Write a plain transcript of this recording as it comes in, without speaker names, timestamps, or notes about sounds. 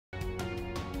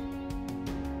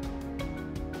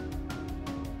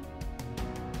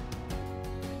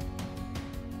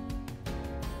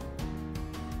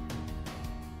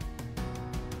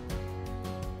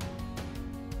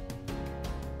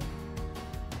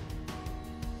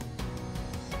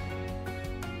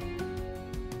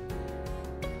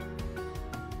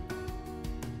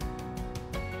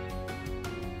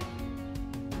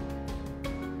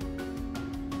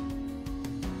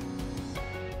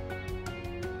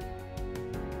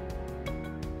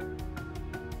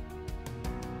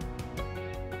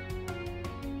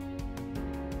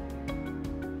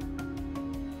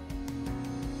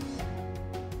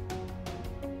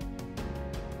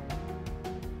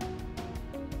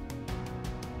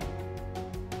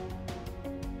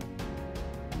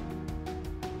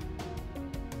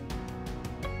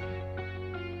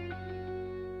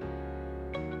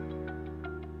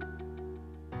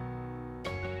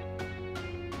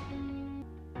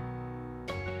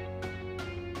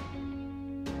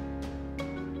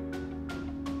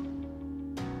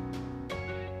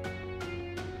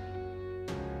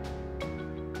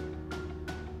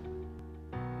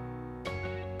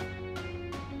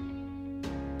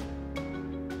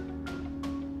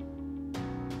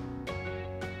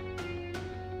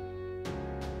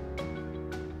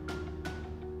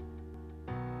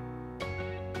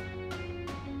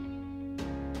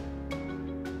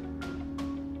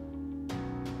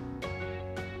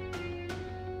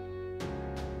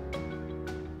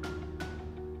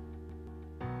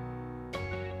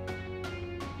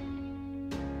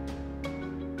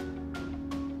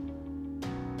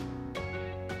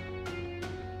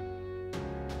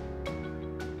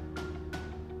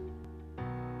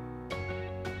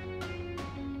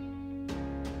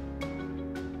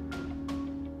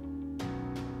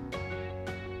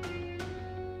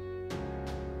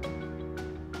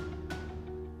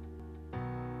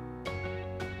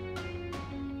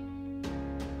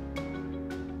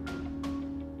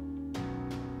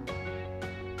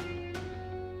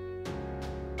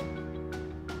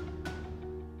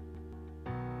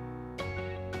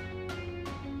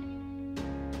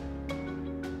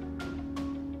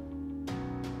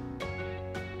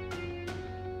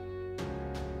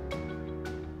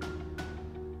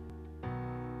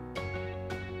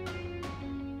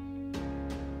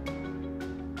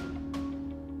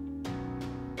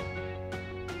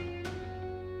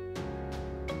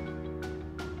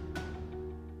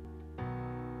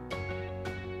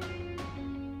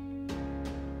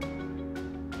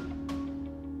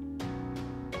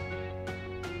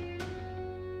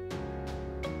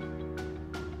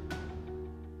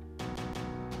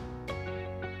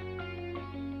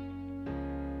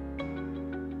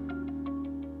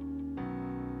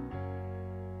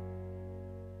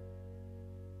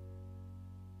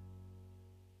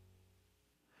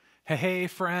Hey,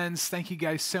 friends. Thank you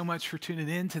guys so much for tuning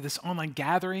in to this online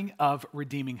gathering of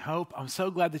Redeeming Hope. I'm so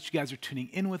glad that you guys are tuning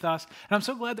in with us, and I'm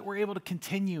so glad that we're able to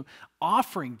continue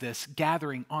offering this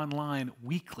gathering online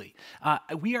weekly.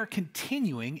 We are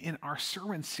continuing in our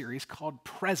sermon series called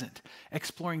Present,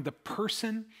 exploring the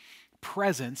person,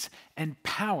 presence, and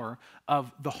power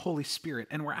of the Holy Spirit.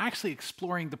 And we're actually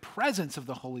exploring the presence of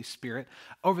the Holy Spirit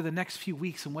over the next few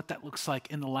weeks and what that looks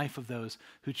like in the life of those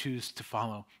who choose to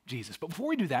follow Jesus. But before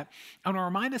we do that, I want to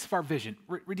remind us of our vision.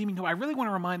 Redeeming Hope, I really want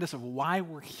to remind us of why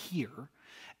we're here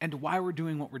and why we're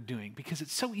doing what we're doing, because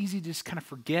it's so easy to just kind of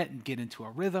forget and get into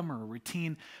a rhythm or a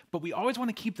routine, but we always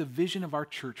want to keep the vision of our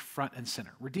church front and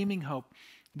center. Redeeming Hope,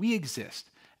 we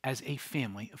exist as a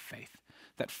family of faith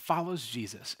that follows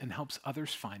Jesus and helps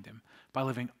others find him by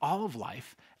living all of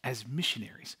life as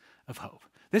missionaries of hope.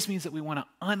 This means that we want to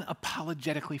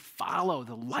unapologetically follow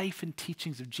the life and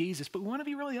teachings of Jesus, but we want to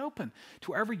be really open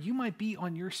to wherever you might be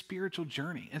on your spiritual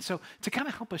journey. And so to kind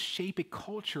of help us shape a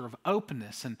culture of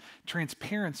openness and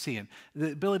transparency and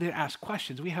the ability to ask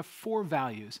questions, we have 4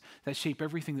 values that shape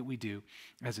everything that we do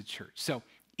as a church. So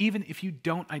even if you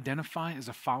don't identify as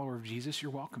a follower of Jesus,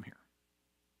 you're welcome here.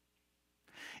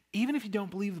 Even if you don't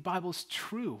believe the Bible is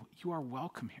true, you are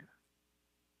welcome here.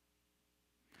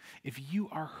 If you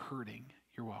are hurting,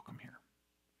 you're welcome here.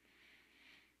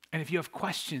 And if you have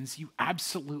questions, you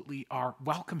absolutely are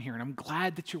welcome here. And I'm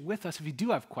glad that you're with us if you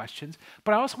do have questions.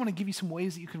 But I also want to give you some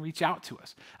ways that you can reach out to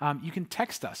us. You can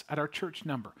text us at our church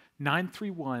number,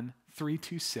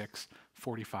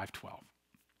 931-326-4512.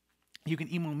 You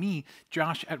can email me,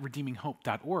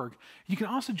 josh@redeeminghope.org. You can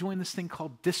also join this thing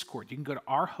called Discord. You can go to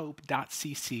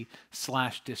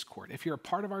ourhope.cc/Discord. If you're a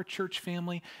part of our church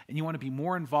family and you want to be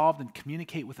more involved and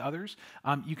communicate with others,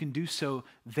 you can do so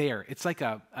there. It's like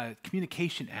a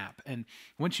communication app. And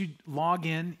once you log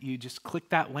in, you just click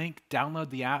that link, download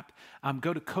the app,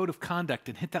 go to Code of Conduct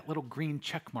and hit that little green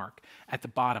check mark at the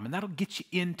bottom. And that'll get you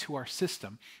into our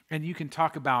system. And you can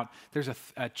talk about, there's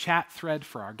a chat thread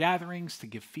for our gatherings to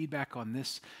give feedback on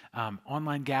this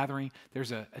online gathering.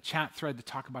 There's a chat thread to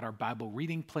talk about our Bible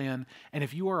reading plan. And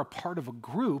if you are a part of a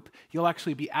group, you'll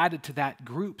actually be added to that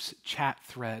group's chat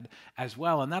thread as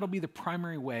well. And that'll be the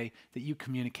primary way that you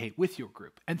communicate with your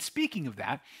group. And speaking of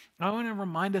that, I want to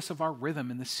remind us of our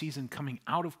rhythm in the season coming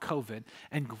out of COVID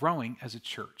and growing as a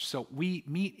church. So we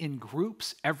meet in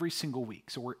groups every single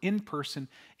week. So we're in person,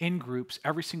 in groups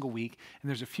every single week. And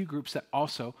there's a few groups that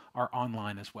also are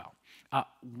online as well.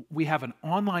 We have an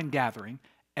online gathering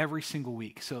every single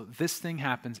week. So this thing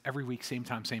happens every week, same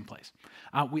time, same place.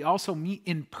 We also meet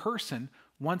in person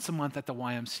once a month at the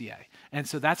YMCA. And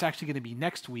so that's actually going to be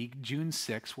next week, June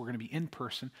 6th. We're going to be in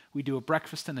person. We do a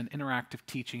breakfast and an interactive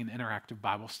teaching and interactive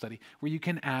Bible study where you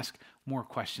can ask more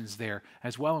questions there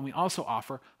as well. And we also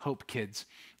offer Hope Kids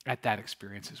at that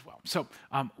experience as well. So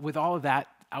with all of that,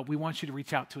 we want you to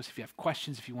reach out to us if you have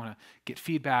questions, if you want to get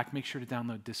feedback, make sure to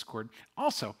download Discord.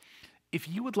 Also, if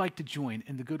you would like to join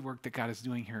in the good work that God is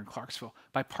doing here in Clarksville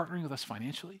by partnering with us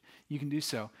financially, you can do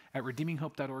so at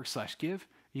redeeminghope.org/give.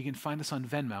 You can find us on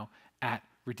Venmo at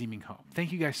Redeeming Hope.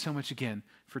 Thank you guys so much again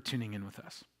for tuning in with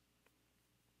us.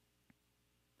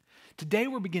 Today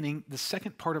we're beginning the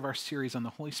second part of our series on the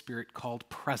Holy Spirit called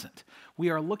Present. We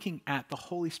are looking at the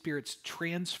Holy Spirit's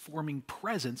transforming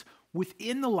presence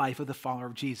within the life of the follower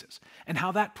of Jesus and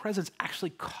how that presence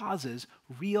actually causes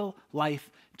real life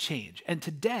change. And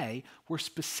today we're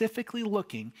specifically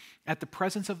looking at the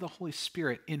presence of the Holy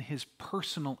Spirit in his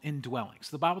personal indwelling.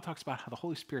 So the Bible talks about how the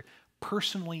Holy Spirit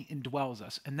personally indwells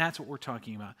us, and that's what we're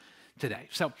talking about today.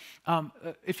 So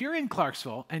if you're in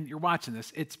Clarksville and you're watching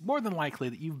this, it's more than likely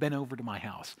that you've been over to my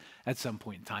house at some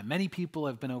point in time. Many people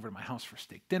have been over to my house for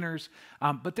steak dinners,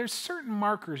 but there's certain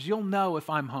markers you'll know if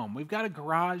I'm home. We've got a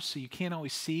garage, so you can't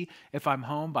always see if I'm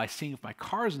home by seeing if my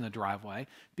car's in the driveway,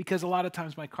 because a lot of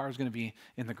times my car is going to be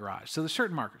in the garage. So there's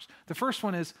certain markers. The first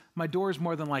one is my door is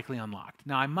more than likely unlocked.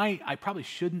 Now, I probably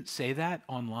shouldn't say that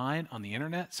online on the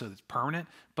internet so it's permanent,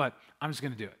 but I'm just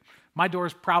going to do it. My door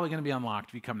is probably going to be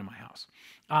unlocked if you come to my house.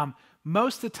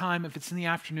 Most of the time, if it's in the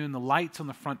afternoon, the lights on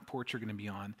the front porch are going to be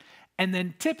on. And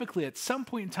then typically at some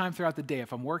point in time throughout the day,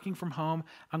 if I'm working from home,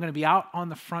 I'm going to be out on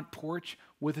the front porch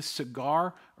with a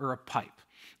cigar or a pipe.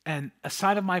 And a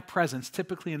sign of my presence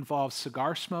typically involves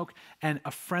cigar smoke and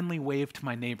a friendly wave to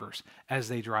my neighbors as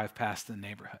they drive past the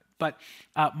neighborhood. But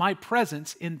my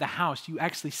presence in the house, you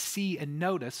actually see and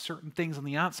notice certain things on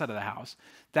the outside of the house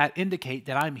that indicate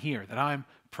that I'm here, that I'm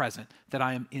present, that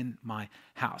I am in my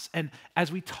house. And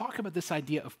as we talk about this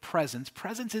idea of presence,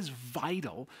 presence is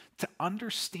vital to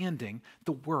understanding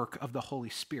the work of the Holy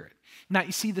Spirit. Now,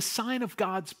 you see, the sign of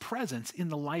God's presence in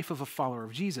the life of a follower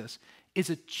of Jesus is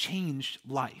a changed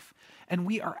life. And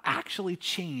we are actually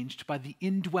changed by the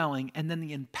indwelling and then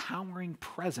the empowering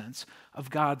presence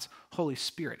of God's Holy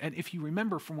Spirit. And if you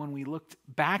remember from when we looked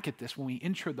back at this, when we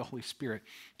introed the Holy Spirit,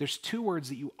 there's two words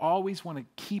that you always want to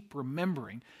keep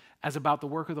remembering as about the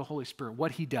work of the Holy Spirit.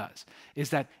 What he does is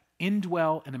that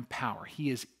indwell and empower. He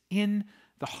is in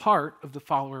the heart of the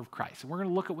follower of Christ. And we're going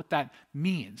to look at what that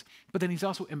means. But then he's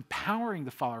also empowering the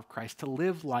follower of Christ to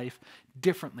live life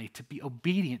differently, to be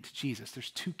obedient to Jesus. There's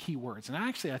two key words. And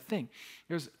actually, I think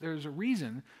there's a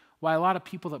reason why a lot of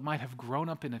people that might have grown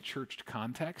up in a church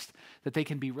context, that they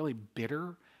can be really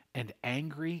bitter and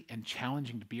angry and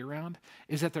challenging to be around,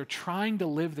 is that they're trying to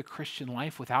live the Christian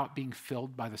life without being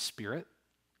filled by the Spirit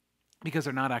because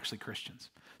they're not actually Christians.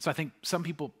 So I think some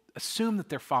people assume that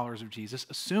they're followers of Jesus,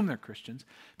 assume they're Christians,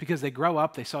 because they grow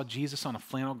up, they saw Jesus on a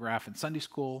flannel graph in Sunday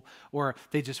school, or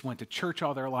they just went to church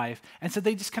all their life, and so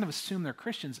they just kind of assume they're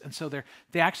Christians, and so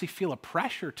they actually feel a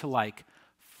pressure to like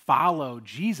follow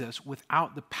Jesus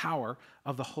without the power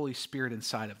of the Holy Spirit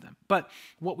inside of them. But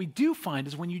what we do find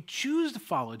is when you choose to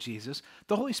follow Jesus,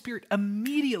 the Holy Spirit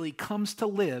immediately comes to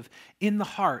live in the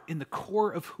heart, in the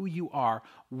core of who you are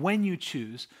when you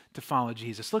choose to follow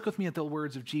Jesus. Look with me at the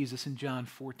words of Jesus in John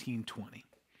 14:20.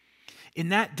 In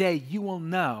that day you will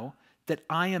know that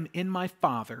I am in my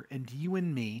Father, and you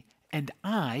in me, and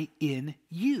I in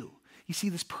you. You see,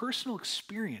 this personal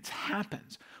experience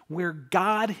happens where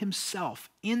God himself,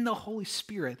 in the Holy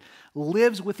Spirit,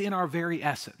 lives within our very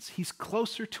essence. He's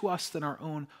closer to us than our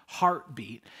own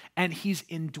heartbeat, and he's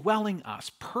indwelling us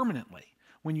permanently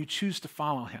when you choose to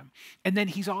follow him. And then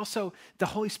he's also, the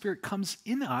Holy Spirit comes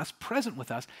in us, present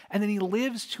with us, and then he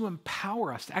lives to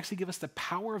empower us, to actually give us the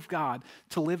power of God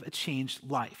to live a changed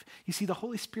life. You see, the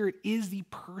Holy Spirit is the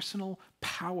personal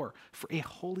power for a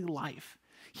holy life.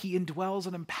 He indwells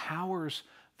and empowers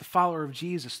the follower of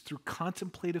Jesus through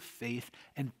contemplative faith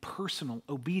and personal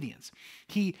obedience.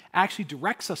 He actually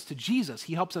directs us to Jesus.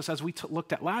 He helps us, as we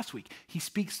looked at last week. He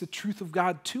speaks the truth of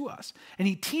God to us, and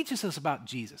he teaches us about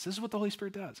Jesus. This is what the Holy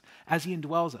Spirit does as he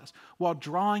indwells us, while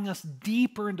drawing us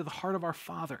deeper into the heart of our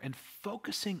Father and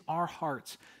focusing our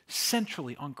hearts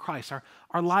centrally on Christ.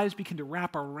 Our lives begin to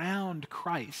wrap around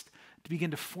Christ, to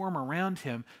begin to form around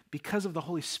him because of the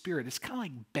Holy Spirit. It's kind of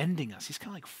like bending us. He's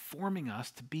kind of like forming us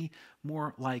to be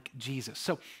more like Jesus.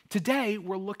 So today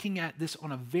we're looking at this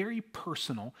on a very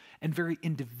personal and very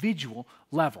individual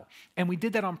level. And we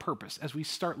did that on purpose as we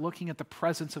start looking at the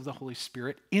presence of the Holy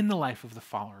Spirit in the life of the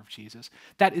follower of Jesus.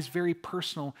 That is very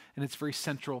personal and it's very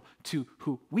central to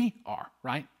who we are,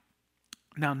 right?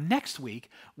 Now, next week,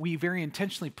 we very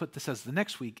intentionally put this as the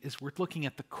next week, is we're looking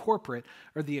at the corporate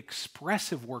or the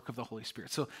expressive work of the Holy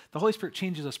Spirit. So the Holy Spirit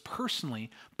changes us personally,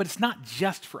 but it's not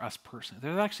just for us personally.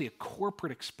 There's actually a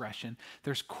corporate expression.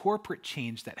 There's corporate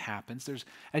change that happens.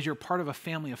 As you're part of a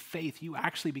family of faith, you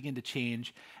actually begin to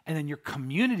change, and then your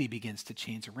community begins to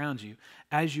change around you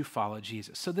as you follow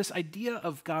Jesus. So this idea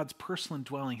of God's personal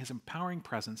indwelling, his empowering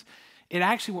presence, it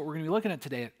actually, what we're going to be looking at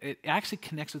today, it actually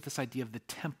connects with this idea of the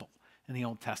temple in the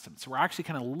Old Testament. So we're actually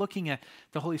kind of looking at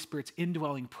the Holy Spirit's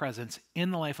indwelling presence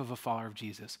in the life of a follower of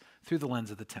Jesus through the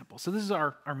lens of the temple. So this is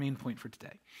our main point for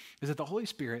today, is that the Holy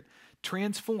Spirit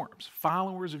transforms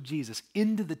followers of Jesus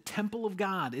into the temple of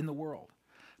God in the world,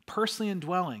 personally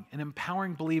indwelling and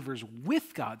empowering believers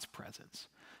with God's presence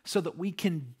so that we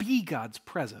can be God's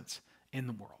presence in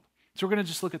the world. So we're going to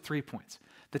just look at 3 points.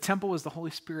 The temple is the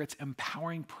Holy Spirit's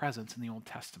empowering presence in the Old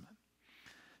Testament.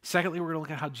 Secondly, we're going to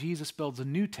look at how Jesus builds a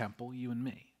new temple, you and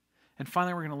me. And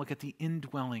finally, we're going to look at the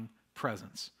indwelling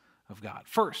presence of God.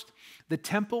 First, the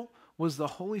temple was the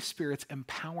Holy Spirit's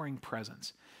empowering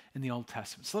presence in the Old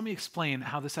Testament. So let me explain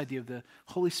how this idea of the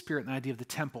Holy Spirit and the idea of the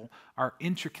temple are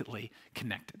intricately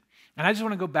connected. And I just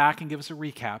want to go back and give us a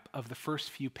recap of the first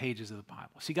few pages of the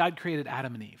Bible. See, God created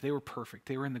Adam and Eve. They were perfect.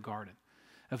 They were in the Garden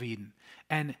of Eden.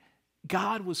 And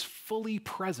God was fully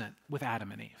present with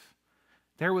Adam and Eve.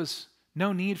 There was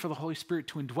no need for the Holy Spirit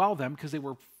to indwell them because they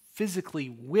were physically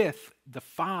with the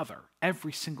Father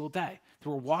every single day. They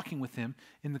were walking with him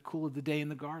in the cool of the day in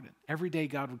the garden. Every day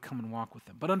God would come and walk with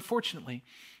them. But unfortunately,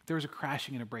 there was a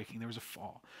crashing and a breaking. There was a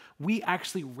fall. We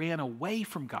actually ran away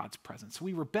from God's presence.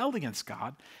 We rebelled against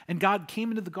God, and God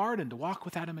came into the garden to walk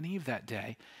with Adam and Eve that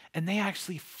day, and they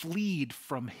actually fled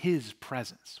from his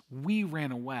presence. We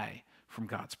ran away from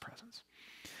God's presence.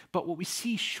 But what we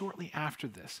see shortly after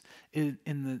this in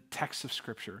the text of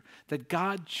Scripture, that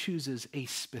God chooses a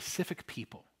specific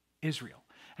people, Israel.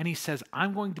 And he says,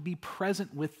 I'm going to be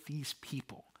present with these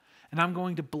people. And I'm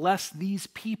going to bless these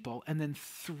people. And then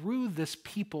through this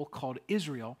people called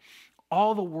Israel,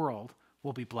 all the world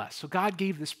will be blessed. So God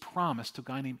gave this promise to a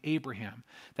guy named Abraham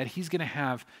that he's going to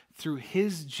have, through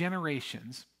his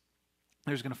generations,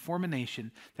 There's going to form a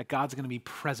nation that God's going to be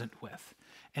present with.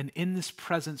 And in this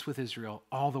presence with Israel,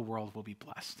 all the world will be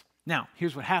blessed. Now,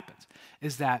 here's what happens,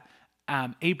 is that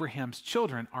Abraham's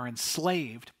children are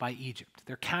enslaved by Egypt.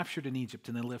 They're captured in Egypt,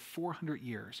 and they live 400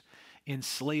 years in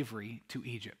slavery to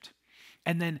Egypt.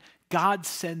 And then God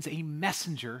sends a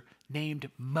messenger named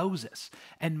Moses.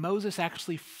 And Moses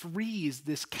actually frees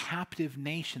this captive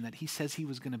nation that he says he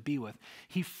was going to be with.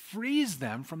 He frees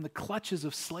them from the clutches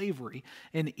of slavery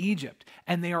in Egypt.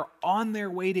 And they are on their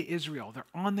way to Israel. They're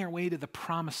on their way to the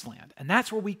promised land. And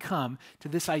that's where we come to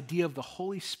this idea of the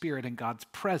Holy Spirit and God's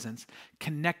presence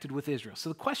connected with Israel. So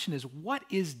the question is, what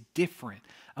is different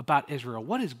about Israel?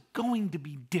 What is going to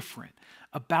be different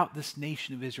about this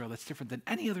nation of Israel that's different than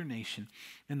any other nation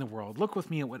in the world? Look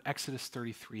with me at what Exodus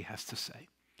 33 has to say.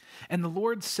 And the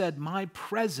Lord said, my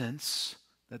presence,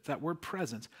 that's that word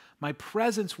presence, my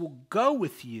presence will go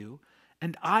with you,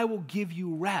 and I will give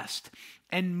you rest.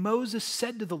 And Moses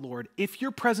said to the Lord, if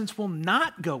your presence will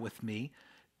not go with me,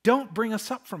 don't bring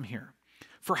us up from here.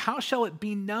 For how shall it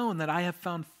be known that I have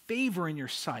found favor in your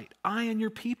sight, I and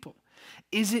your people?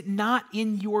 Is it not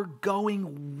in your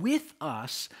going with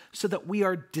us so that we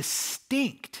are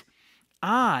distinct,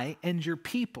 I and your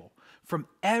people, from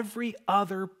every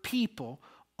other people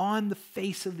on the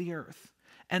face of the earth?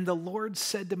 And the Lord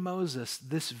said to Moses,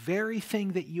 this very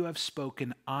thing that you have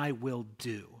spoken, I will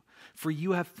do. For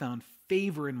you have found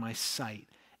favor in my sight,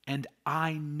 and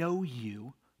I know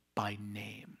you by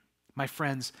name. My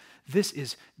friends, this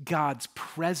is God's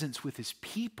presence with his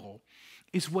people,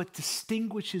 is what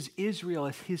distinguishes Israel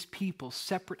as his people,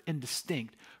 separate and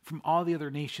distinct from all the other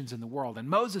nations in the world. And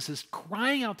Moses is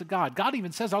crying out to God. God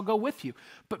even says, I'll go with you.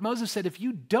 But Moses said, if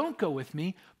you don't go with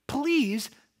me, please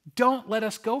don't let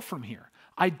us go from here.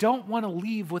 I don't want to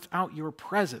leave without your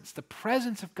presence. The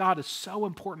presence of God is so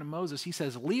important to Moses. He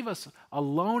says, leave us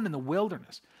alone in the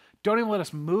wilderness. Don't even let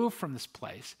us move from this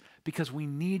place because we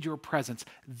need your presence.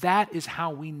 That is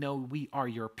how we know we are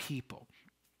your people.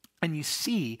 And you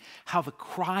see how the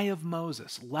cry of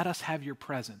Moses, let us have your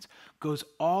presence, goes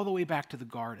all the way back to the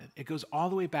garden. It goes all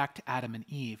the way back to Adam and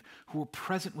Eve, who were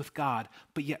present with God,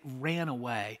 but yet ran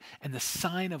away. And the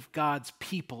sign of God's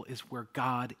people is where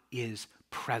God is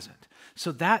present.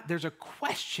 So that there's a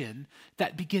question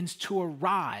that begins to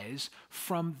arise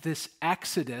from this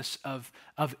exodus of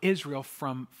Israel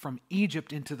from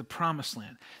Egypt into the promised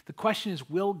land. The question is,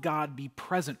 will God be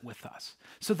present with us?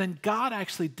 So then God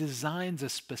actually designs a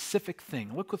specific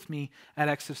thing. Look with me at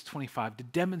Exodus 25 to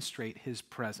demonstrate his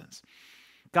presence.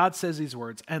 God says these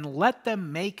words, and let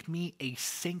them make me a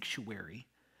sanctuary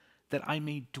that I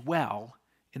may dwell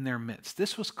in their midst.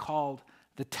 This was called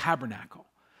the tabernacle.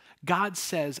 God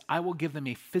says, I will give them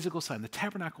a physical sign. The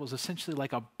tabernacle is essentially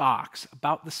like a box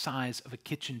about the size of a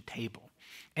kitchen table.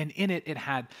 And in it, it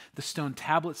had the stone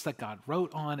tablets that God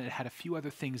wrote on. It had a few other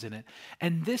things in it.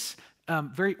 And this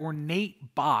very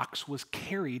ornate box was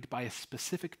carried by a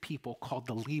specific people called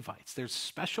the Levites. There's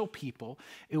special people.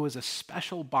 It was a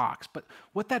special box. But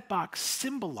what that box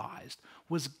symbolized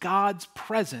was God's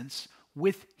presence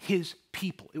with his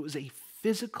people. It was a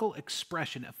physical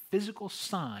expression, a physical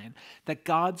sign that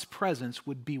God's presence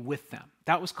would be with them.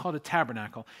 That was called a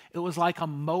tabernacle. It was like a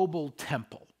mobile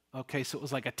temple. Okay, so it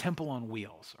was like a temple on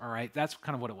wheels, all right? That's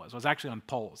kind of what it was. It was actually on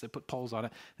poles. They put poles on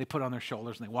it, they put it on their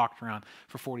shoulders, and they walked around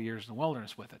for 40 years in the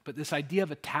wilderness with it. But this idea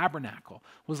of a tabernacle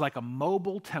was like a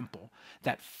mobile temple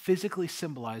that physically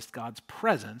symbolized God's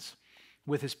presence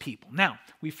with his people. Now,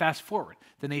 we fast forward.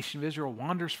 The nation of Israel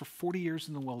wanders for 40 years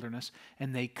in the wilderness,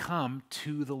 and they come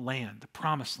to the land, the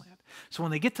promised land. So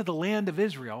when they get to the land of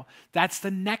Israel, that's the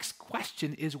next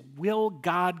question is, will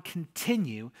God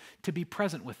continue to be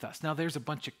present with us? Now, there's a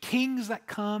bunch of kings that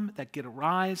come, that get a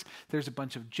rise. There's a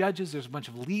bunch of judges. There's a bunch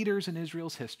of leaders in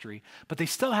Israel's history, but they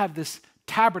still have this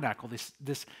tabernacle,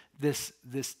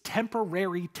 this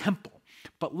temporary temple.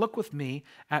 But look with me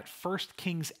at 1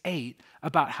 Kings 8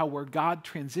 about how where God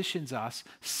transitions us,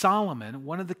 Solomon,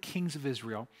 one of the kings of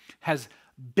Israel, has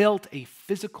built a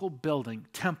physical building,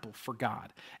 temple for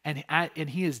God. And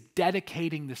he is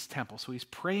dedicating this temple. So he's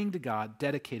praying to God,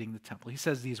 dedicating the temple. He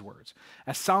says these words,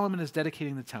 as Solomon is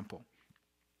dedicating the temple,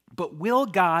 but will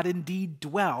God indeed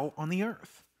dwell on the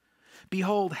earth?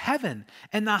 Behold, heaven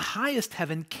and the highest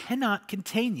heaven cannot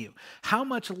contain you. How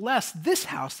much less this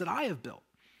house that I have built?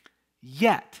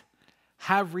 Yet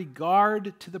have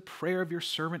regard to the prayer of your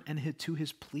servant and to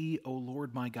his plea, O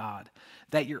Lord my God,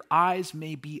 that your eyes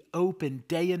may be open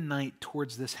day and night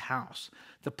towards this house,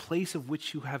 the place of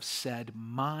which you have said,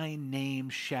 my name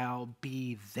shall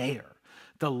be there.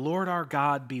 The Lord our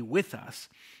God be with us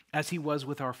as he was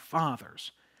with our fathers.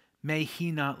 May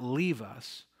he not leave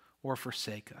us or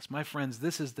forsake us. My friends,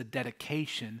 this is the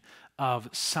dedication of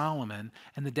Solomon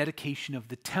and the dedication of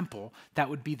the temple that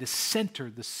would be the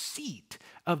center, the seat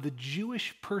of the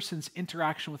Jewish person's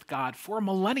interaction with God for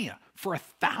millennia, for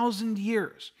 1,000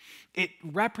 years. It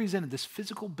represented, this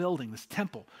physical building, this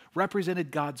temple,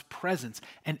 represented God's presence,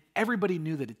 and everybody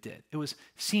knew that it did. It was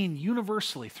seen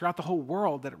universally throughout the whole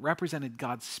world that it represented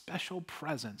God's special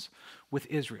presence with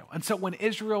Israel. And so when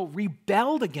Israel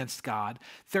rebelled against God,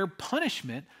 their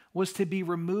punishment was to be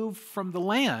removed from the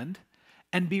land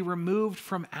and be removed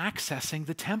from accessing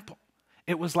the temple.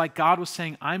 It was like God was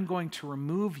saying, I'm going to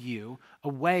remove you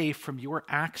away from your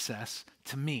access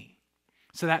to me.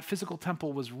 So that physical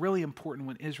temple was really important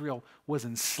when Israel was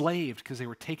enslaved because they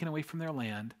were taken away from their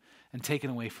land and taken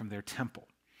away from their temple.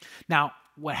 Now,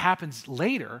 what happens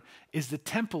later is the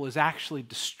temple is actually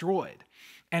destroyed,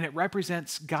 and it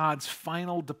represents God's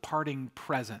final departing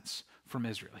presence from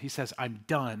Israel. He says, I'm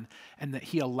done, and that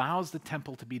he allows the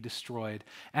temple to be destroyed.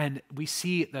 And we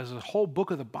see there's a whole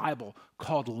book of the Bible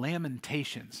called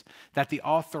Lamentations that the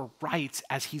author writes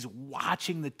as he's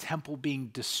watching the temple being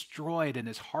destroyed, and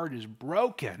his heart is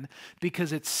broken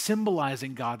because it's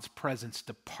symbolizing God's presence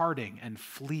departing and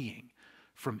fleeing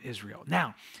from Israel.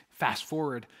 Now, fast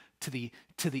forward to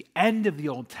the end of the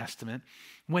Old Testament,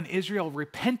 when Israel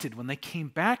repented, when they came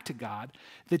back to God,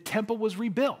 the temple was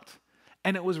rebuilt.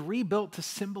 And it was rebuilt to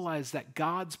symbolize that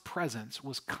God's presence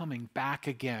was coming back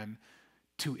again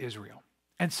to Israel.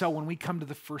 And so when we come to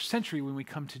the first century, when we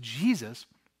come to Jesus,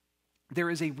 there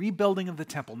is a rebuilding of the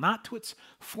temple, not to its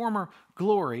former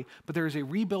glory, but there is a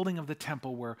rebuilding of the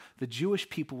temple where the Jewish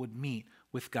people would meet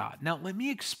with God. Now, let me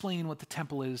explain what the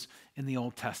temple is in the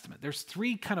Old Testament. There's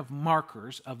three kind of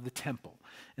markers of the temple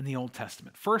in the Old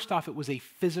Testament. First off, it was a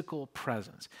physical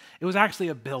presence. It was actually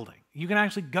a building. You can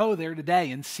actually go there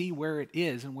today and see where it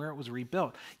is and where it was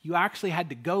rebuilt. You actually had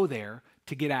to go there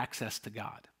to get access to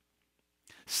God.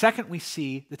 Second, we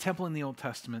see the temple in the Old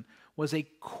Testament was a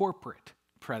corporate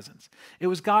presence. It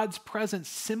was God's presence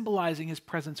symbolizing his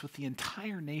presence with the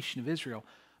entire nation of Israel,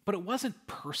 but it wasn't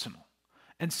personal.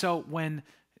 And so when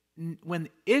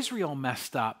Israel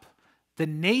messed up, the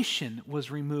nation was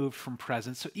removed from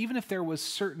presence. So even if there was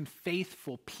certain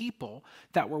faithful people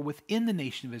that were within the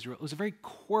nation of Israel, it was a very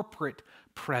corporate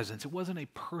presence. It wasn't a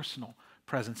personal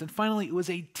presence. And finally, it was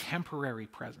a temporary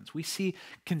presence. We see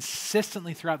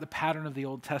consistently throughout the pattern of the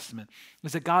Old Testament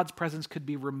is that God's presence could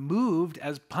be removed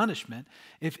as punishment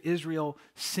if Israel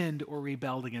sinned or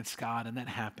rebelled against God, and that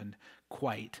happened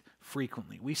quite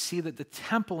frequently. We see that the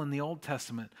temple in the Old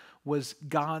Testament was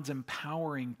God's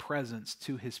empowering presence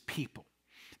to his people.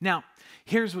 Now,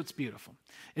 here's what's beautiful,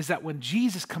 is that when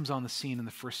Jesus comes on the scene in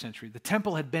the first century, the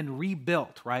temple had been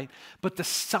rebuilt, right? But the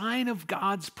sign of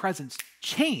God's presence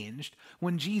changed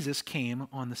when Jesus came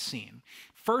on the scene.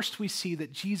 First, we see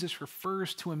that Jesus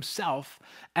refers to himself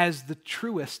as the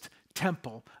truest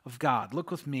temple of God. Look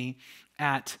with me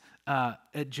at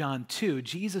John 2.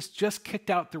 Jesus just kicked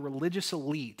out the religious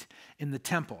elite in the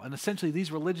temple. And essentially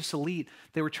these religious elite,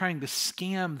 they were trying to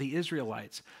scam the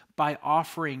Israelites by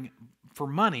offering for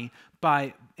money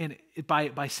by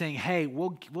saying, hey,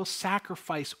 we'll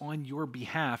sacrifice on your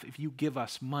behalf if you give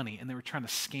us money. And they were trying to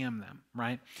scam them,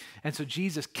 right? And so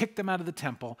Jesus kicked them out of the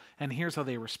temple, and here's how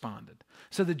they responded.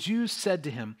 So the Jews said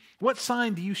to him, what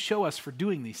sign do you show us for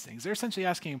doing these things? They're essentially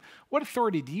asking him, what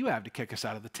authority do you have to kick us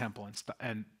out of the temple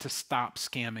and to stop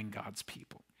scamming God's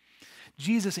people?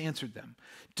 Jesus answered them,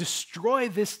 destroy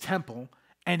this temple,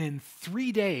 and in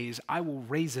 3 days I will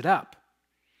raise it up.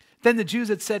 Then the Jews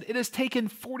had said, it has taken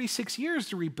 46 years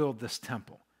to rebuild this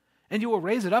temple, and you will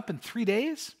raise it up in 3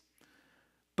 days?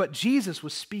 But Jesus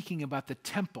was speaking about the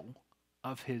temple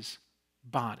of his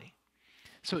body.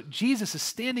 So Jesus is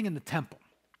standing in the temple.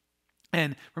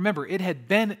 And remember, it had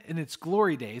been in its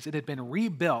glory days. It had been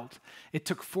rebuilt. It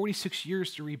took 46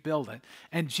 years to rebuild it.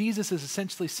 And Jesus is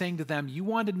essentially saying to them, you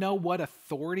want to know what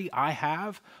authority I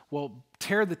have? Well,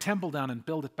 tear the temple down and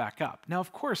build it back up. Now,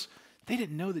 of course, they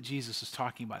didn't know that Jesus was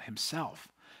talking about himself.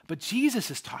 But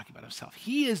Jesus is talking about himself.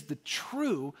 He is the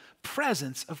true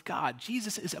presence of God.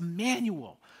 Jesus is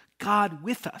Emmanuel, God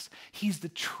with us. He's the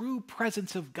true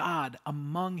presence of God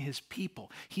among his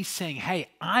people. He's saying, hey,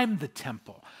 I'm the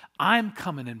temple. I'm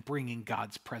coming and bringing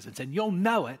God's presence. And you'll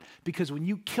know it because when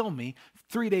you kill me,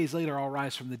 3 days later I'll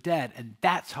rise from the dead. And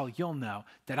that's how you'll know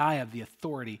that I have the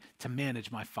authority to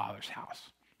manage my Father's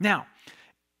house. Now,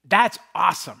 that's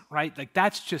awesome, right? Like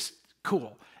that's just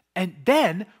cool. And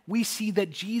then we see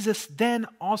that Jesus then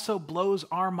also blows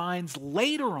our minds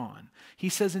later on. He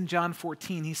says in John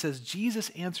 14, he says, Jesus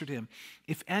answered him,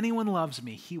 if anyone loves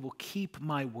me, he will keep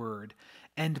my word,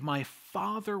 and my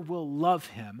Father will love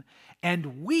him,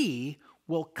 and we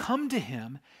will come to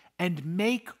him and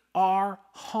make our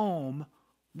home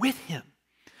with him.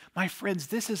 My friends,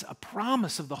 this is a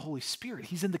promise of the Holy Spirit.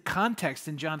 He's in the context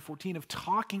in John 14 of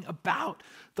talking about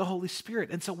the Holy Spirit.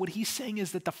 And so what he's saying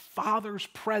is that the Father's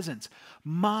presence,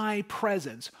 my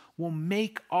presence, will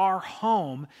make our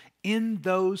home in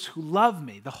those who love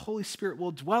me. The Holy Spirit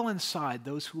will dwell inside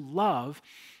those who love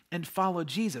and follow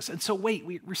Jesus. And so wait,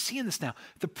 we're seeing this now.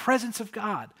 The presence of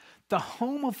God, the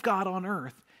home of God on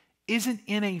earth, isn't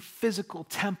in a physical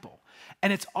temple.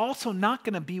 And it's also not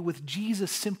going to be with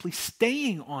Jesus simply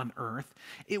staying on earth.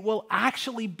 It will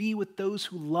actually be with those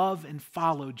who love and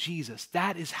follow Jesus.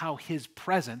 That is how his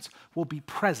presence will be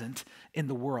present in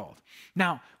the world.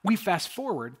 Now, we fast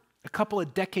forward a couple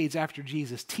of decades after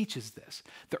Jesus teaches this.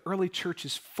 The early church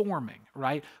is forming,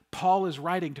 right? Paul is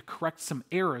writing to correct some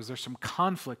errors. There's some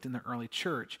conflict in the early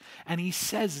church. And he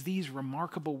says these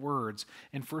remarkable words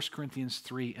in 1 Corinthians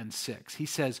 3 and 6. He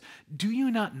says, "Do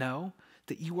you not know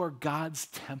that you are God's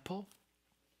temple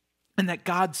and that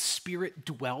God's Spirit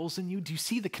dwells in you?" Do you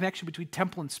see the connection between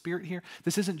temple and spirit here?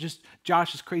 This isn't just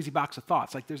Josh's crazy box of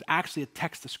thoughts. Like, there's actually a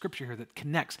text of scripture here that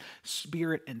connects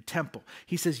spirit and temple.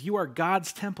 He says, you are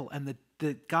God's temple and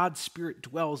the God's Spirit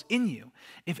dwells in you.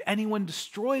 If anyone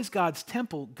destroys God's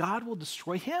temple, God will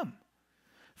destroy him.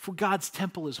 For God's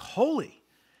temple is holy,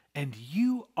 and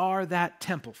you are that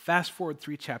temple. Fast forward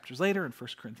 3 chapters later in 1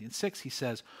 Corinthians 6, he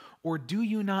says, or do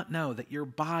you not know that your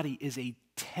body is a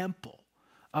temple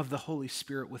of the Holy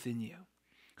Spirit within you,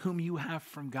 whom you have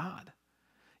from God?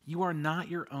 You are not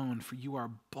your own, for you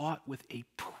are bought with a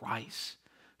price.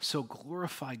 So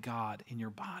glorify God in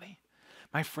your body.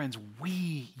 My friends,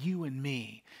 you and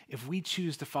me, if we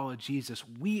choose to follow Jesus,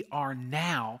 we are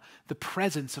now the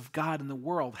presence of God in the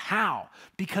world. How?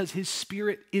 Because his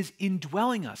Spirit is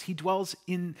indwelling us. He dwells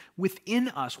within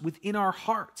us, within our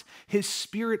hearts. His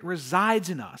Spirit resides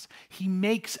in us. He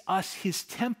makes us his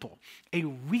temple, a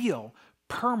real,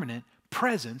 permanent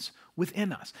presence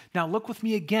within us. Now look with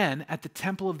me again at the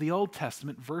temple of the Old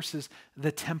Testament versus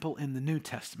the temple in the New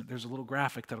Testament. There's a little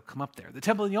graphic that'll come up there. The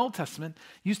temple in the Old Testament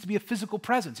used to be a physical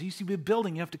presence. It used to be a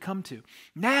building you have to come to.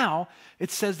 Now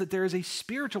it says that there is a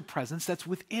spiritual presence that's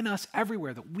within us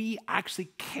everywhere, that we actually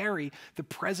carry the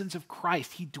presence of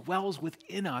Christ. He dwells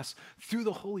within us through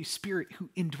the Holy Spirit who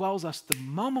indwells us the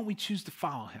moment we choose to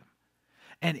follow him.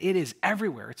 And it is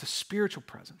everywhere. It's a spiritual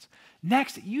presence.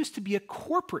 Next, it used to be a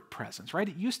corporate presence, right?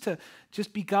 It used to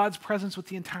just be God's presence with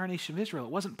the entire nation of Israel.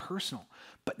 It wasn't personal.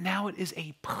 But now it is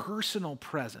a personal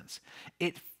presence.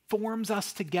 It forms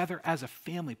us together as a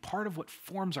family. Part of what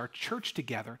forms our church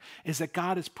together is that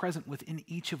God is present within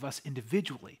each of us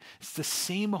individually. It's the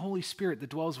same Holy Spirit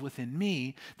that dwells within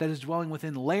me that is dwelling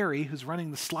within Larry, who's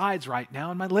running the slides right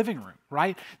now in my living room,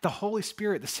 right? The Holy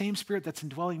Spirit, the same Spirit that's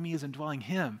indwelling me is indwelling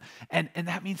him. And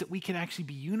that means that we can actually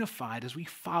be unified as we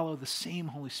follow the same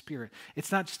Holy Spirit.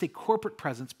 It's not just a corporate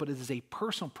presence, but it is a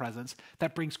personal presence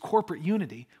that brings corporate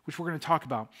unity, which we're going to talk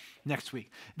about next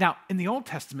week. Now, in the Old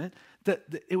Testament,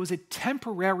 it was a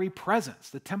temporary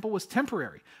presence. The temple was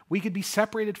temporary. We could be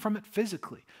separated from it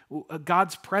physically.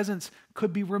 God's presence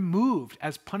could be removed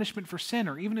as punishment for sin,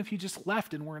 or even if you just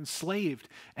left and were enslaved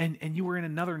and you were in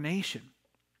another nation.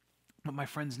 But my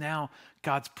friends, now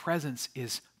God's presence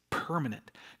is permanent.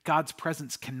 God's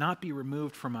presence cannot be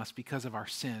removed from us because of our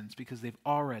sins, because they've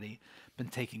already been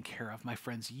taken care of. My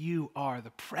friends, you are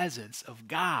the presence of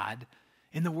God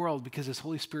in the world because his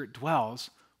Holy Spirit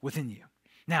dwells within you.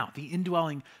 Now, the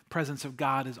indwelling presence of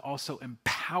God is also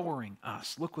empowering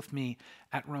us. Look with me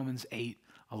at Romans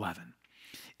 8:11.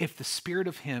 If the Spirit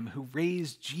of him who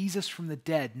raised Jesus from the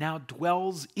dead now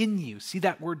dwells in you, see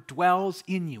that word dwells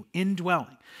in you,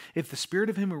 indwelling. If the Spirit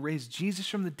of him who raised Jesus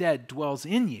from the dead dwells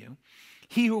in you,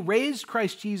 he who raised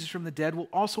Christ Jesus from the dead will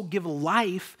also give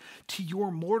life to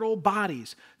your mortal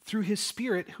bodies through his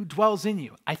Spirit who dwells in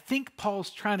you. I think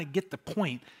Paul's trying to get the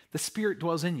point. The Spirit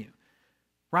dwells in you.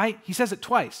 Right? He says it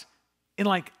twice in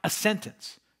like a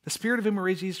sentence. The Spirit of him who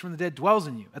raised Jesus from the dead dwells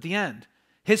in you. At the end,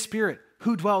 his Spirit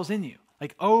who dwells in you.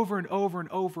 Like over and over and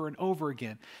over and over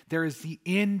again, there is the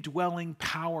indwelling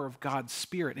power of God's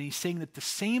Spirit. And he's saying that the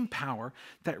same power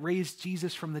that raised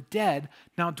Jesus from the dead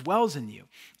now dwells in you.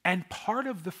 And part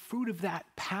of the fruit of that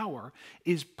power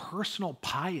is personal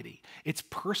piety. It's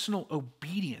personal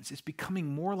obedience. It's becoming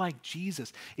more like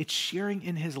Jesus. It's sharing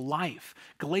in his life.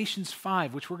 Galatians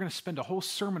 5, which we're going to spend a whole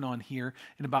sermon on here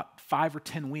in about 5 or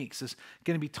 10 weeks, is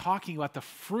going to be talking about the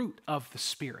fruit of the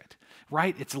Spirit,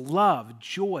 right? It's love,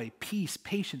 joy, peace,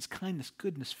 patience, kindness,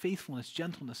 goodness, faithfulness,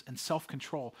 gentleness, and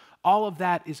self-control. All of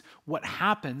that is what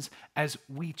happens as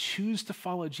we choose to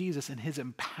follow Jesus and his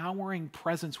empowering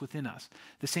presence within us.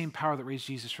 The same power that raised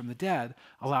Jesus from the dead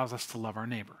allows us to love our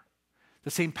neighbor. The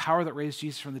same power that raised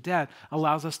Jesus from the dead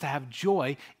allows us to have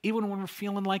joy even when we're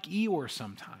feeling like Eeyore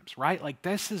sometimes, right? Like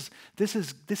this is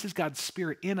God's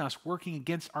Spirit in us working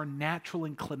against our natural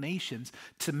inclinations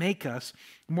to make us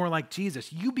more like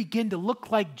Jesus. You begin to look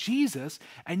like Jesus,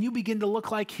 and you begin to look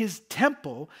like his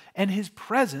temple and his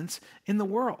presence in the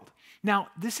world. Now,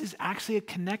 this is actually a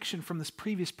connection from this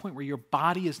previous point where your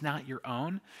body is not your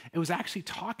own. It was actually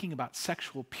talking about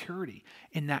sexual purity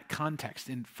in that context.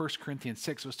 In 1 Corinthians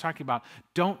 6, it was talking about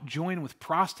don't join with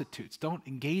prostitutes, don't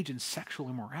engage in sexual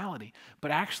immorality,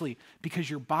 but actually because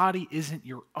your body isn't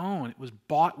your own, it was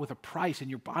bought with a price, and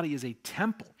your body is a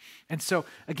temple. And so,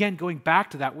 again, going back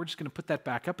to that, we're just going to put that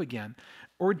back up again.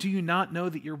 Or do you not know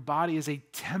that your body is a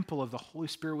temple of the Holy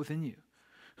Spirit within you,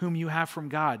 whom you have from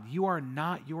God? You are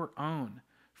not your own,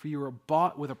 for you are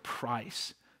bought with a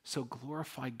price. So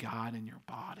glorify God in your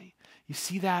body. You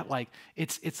see that? Like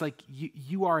it's like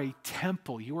you are a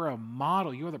temple. You are a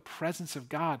model. You are the presence of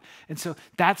God. And so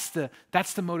that's the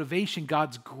motivation.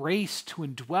 God's grace to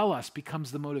indwell us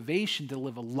becomes the motivation to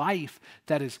live a life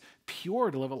that is pure,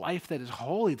 to live a life that is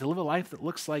holy, to live a life that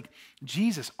looks like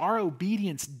Jesus. Our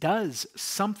obedience does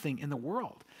something in the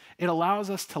world. It allows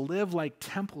us to live like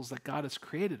temples that God has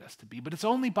created us to be. But it's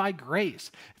only by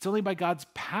grace. It's only by God's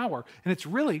power. And it's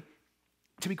really,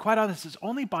 to be quite honest, it's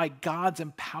only by God's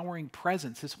empowering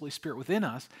presence, his Holy Spirit within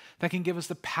us, that can give us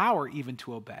the power even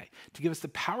to obey, to give us the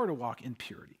power to walk in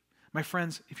purity. My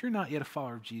friends, if you're not yet a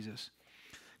follower of Jesus,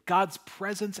 God's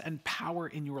presence and power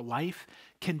in your life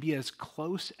can be as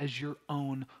close as your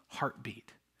own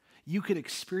heartbeat. You can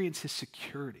experience his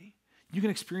security. You can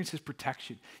experience his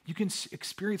protection. You can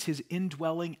experience his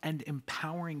indwelling and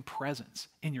empowering presence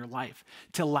in your life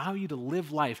to allow you to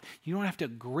live life. You don't have to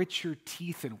grit your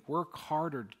teeth and work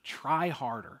harder, to try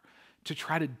harder, to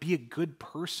try to be a good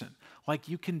person. Like,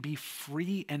 you can be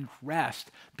free and rest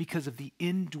because of the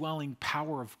indwelling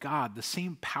power of God. The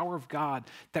same power of God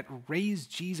that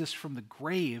raised Jesus from the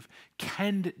grave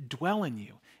can dwell in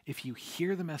you if you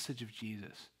hear the message of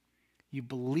Jesus. You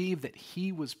believe that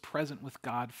he was present with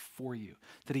God for you,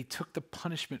 that he took the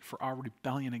punishment for our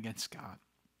rebellion against God,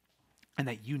 and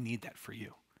that you need that for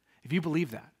you. If you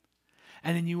believe that,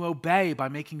 and then you obey by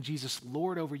making Jesus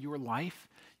Lord over your life,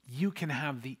 you can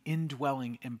have the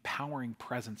indwelling, empowering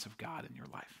presence of God in your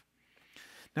life.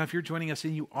 Now, if you're joining us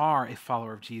and you are a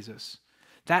follower of Jesus,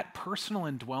 that personal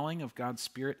indwelling of God's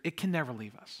Spirit, it can never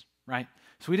leave us, right?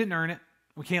 So we didn't earn it.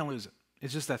 We can't lose it.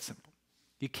 It's just that simple.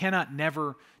 You cannot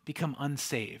never become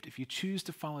unsaved. If you choose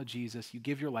to follow Jesus, you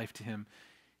give your life to him,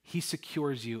 he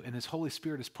secures you, and his Holy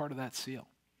Spirit is part of that seal.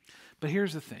 But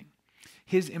here's the thing.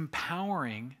 His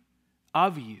empowering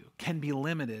of you can be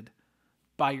limited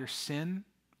by your sin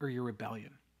or your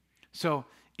rebellion. So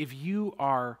if you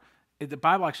are, the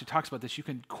Bible actually talks about this, you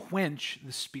can quench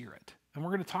the Spirit. And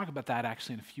we're going to talk about that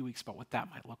actually in a few weeks about what that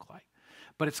might look like.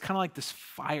 But it's kind of like this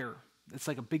fire. It's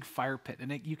like a big fire pit,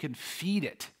 and you can feed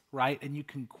it, right? And you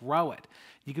can grow it.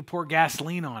 You can pour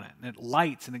gasoline on it, and it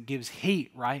lights, and it gives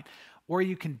heat, right? Or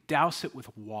you can douse it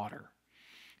with water.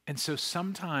 And so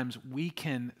sometimes we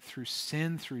can, through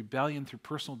sin, through rebellion, through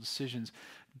personal decisions,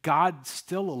 God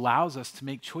still allows us to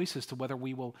make choices to whether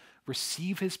we will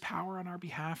receive his power on our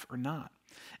behalf or not.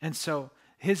 And so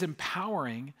his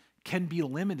empowering can be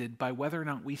limited by whether or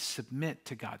not we submit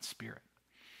to God's Spirit.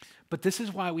 But this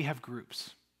is why we have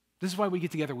groups. This is why we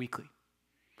get together weekly.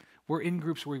 We're in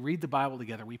groups where we read the Bible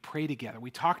together, we pray together.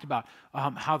 We talked about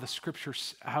how the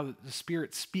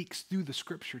Spirit speaks through the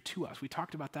Scripture to us. We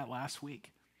talked about that last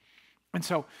week. And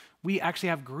so we actually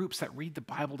have groups that read the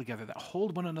Bible together, that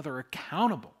hold one another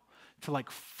accountable to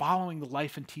like following the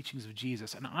life and teachings of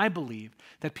Jesus. And I believe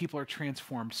that people are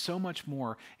transformed so much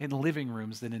more in living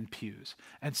rooms than in pews.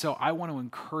 And so I want to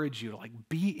encourage you to like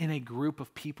be in a group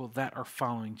of people that are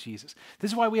following Jesus.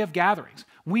 This is why we have gatherings.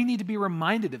 We need to be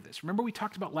reminded of this. Remember we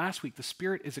talked about last week, the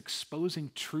Spirit is exposing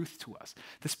truth to us.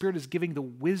 The Spirit is giving the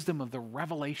wisdom of the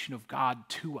revelation of God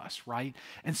to us, right?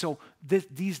 And so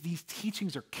these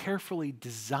teachings are carefully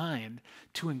designed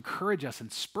to encourage us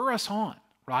and spur us on,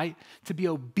 right? To be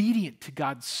obedient to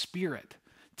God's Spirit,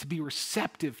 to be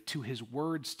receptive to his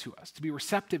words to us, to be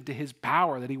receptive to his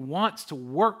power that he wants to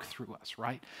work through us,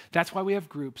 right? That's why we have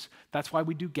groups. That's why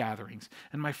we do gatherings.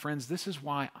 And my friends, this is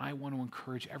why I want to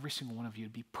encourage every single one of you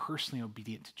to be personally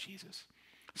obedient to Jesus.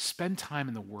 Spend time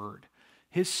in the Word.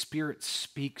 His Spirit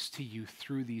speaks to you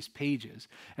through these pages.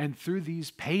 And through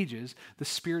these pages, the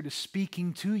Spirit is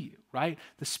speaking to you, right?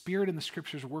 The Spirit and the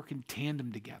Scriptures work in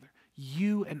tandem together.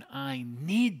 You and I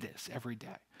need this every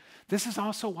day. This is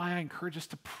also why I encourage us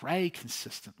to pray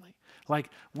consistently. Like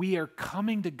we are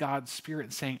coming to God's Spirit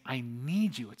and saying, I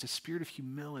need you. It's a spirit of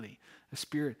humility, a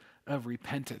spirit of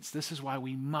repentance. This is why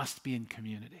we must be in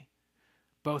community,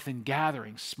 both in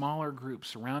gatherings, smaller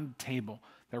groups around a table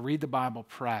that read the Bible,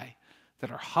 pray,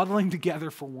 that are huddling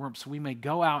together for warmth so we may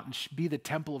go out and be the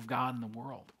temple of God in the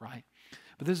world, right?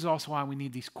 But this is also why we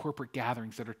need these corporate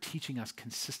gatherings that are teaching us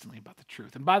consistently about the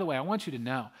truth. And by the way, I want you to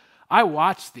know, I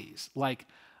watch these. Like,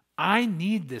 I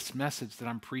need this message that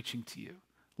I'm preaching to you.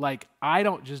 Like, I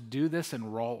don't just do this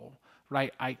and roll,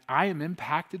 right? I am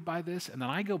impacted by this, and then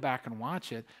I go back and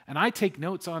watch it, and I take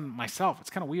notes on myself. It's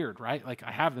kind of weird, right? Like,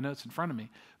 I have the notes in front of me,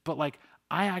 but like,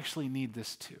 I actually need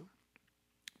this too.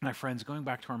 My friends, going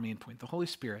back to our main point, the Holy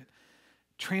Spirit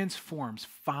transforms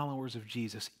followers of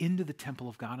Jesus into the temple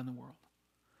of God in the world,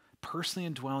 personally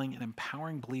indwelling and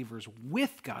empowering believers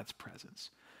with God's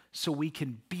presence so we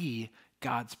can be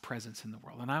God's presence in the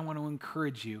world. And I want to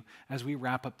encourage you as we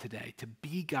wrap up today to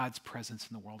be God's presence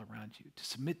in the world around you, to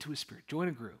submit to His Spirit, join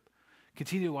a group,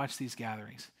 continue to watch these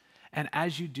gatherings. And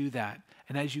as you do that,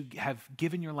 and as you have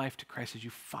given your life to Christ, as you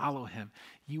follow Him,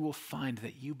 you will find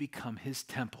that you become His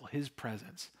temple, His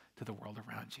presence to the world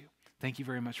around you. Thank you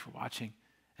very much for watching,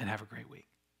 and have a great week.